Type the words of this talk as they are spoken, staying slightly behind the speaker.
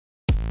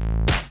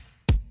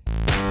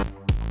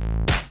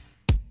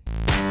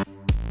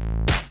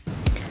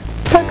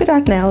Polka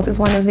dot nails is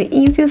one of the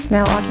easiest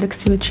nail art looks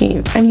to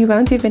achieve, and you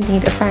won't even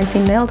need a fancy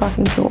nail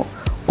dotting tool.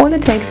 All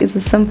it takes is a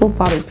simple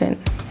bobby pin.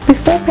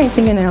 Before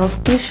painting your nails,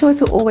 be sure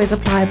to always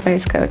apply a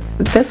base coat.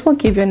 This will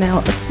give your nail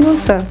a smooth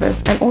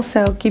surface and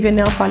also give your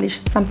nail polish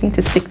something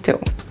to stick to.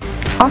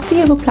 After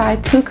you've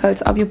applied 2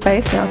 coats of your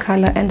base nail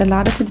color and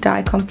allowed it to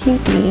dry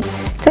completely,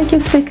 take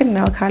your second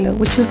nail color,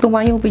 which is the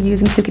one you'll be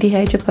using to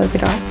create your polka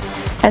dots,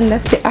 and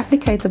lift the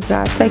applicator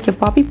brush. Take your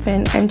bobby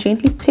pin and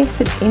gently press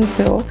it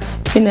into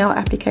your nail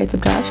applicator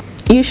brush.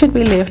 You should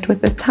be left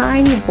with a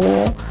tiny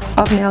ball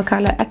of nail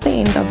color at the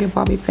end of your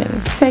bobby pin.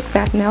 Take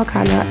that nail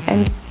color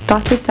and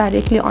dot it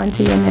directly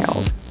onto your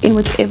nails in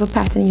whichever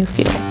pattern you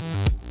feel.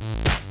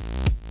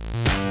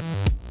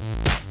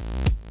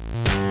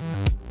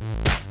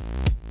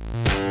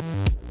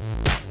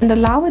 And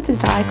allow it to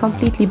dry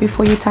completely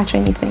before you touch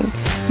anything.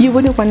 You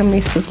wouldn't want to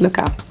mess this look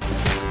up.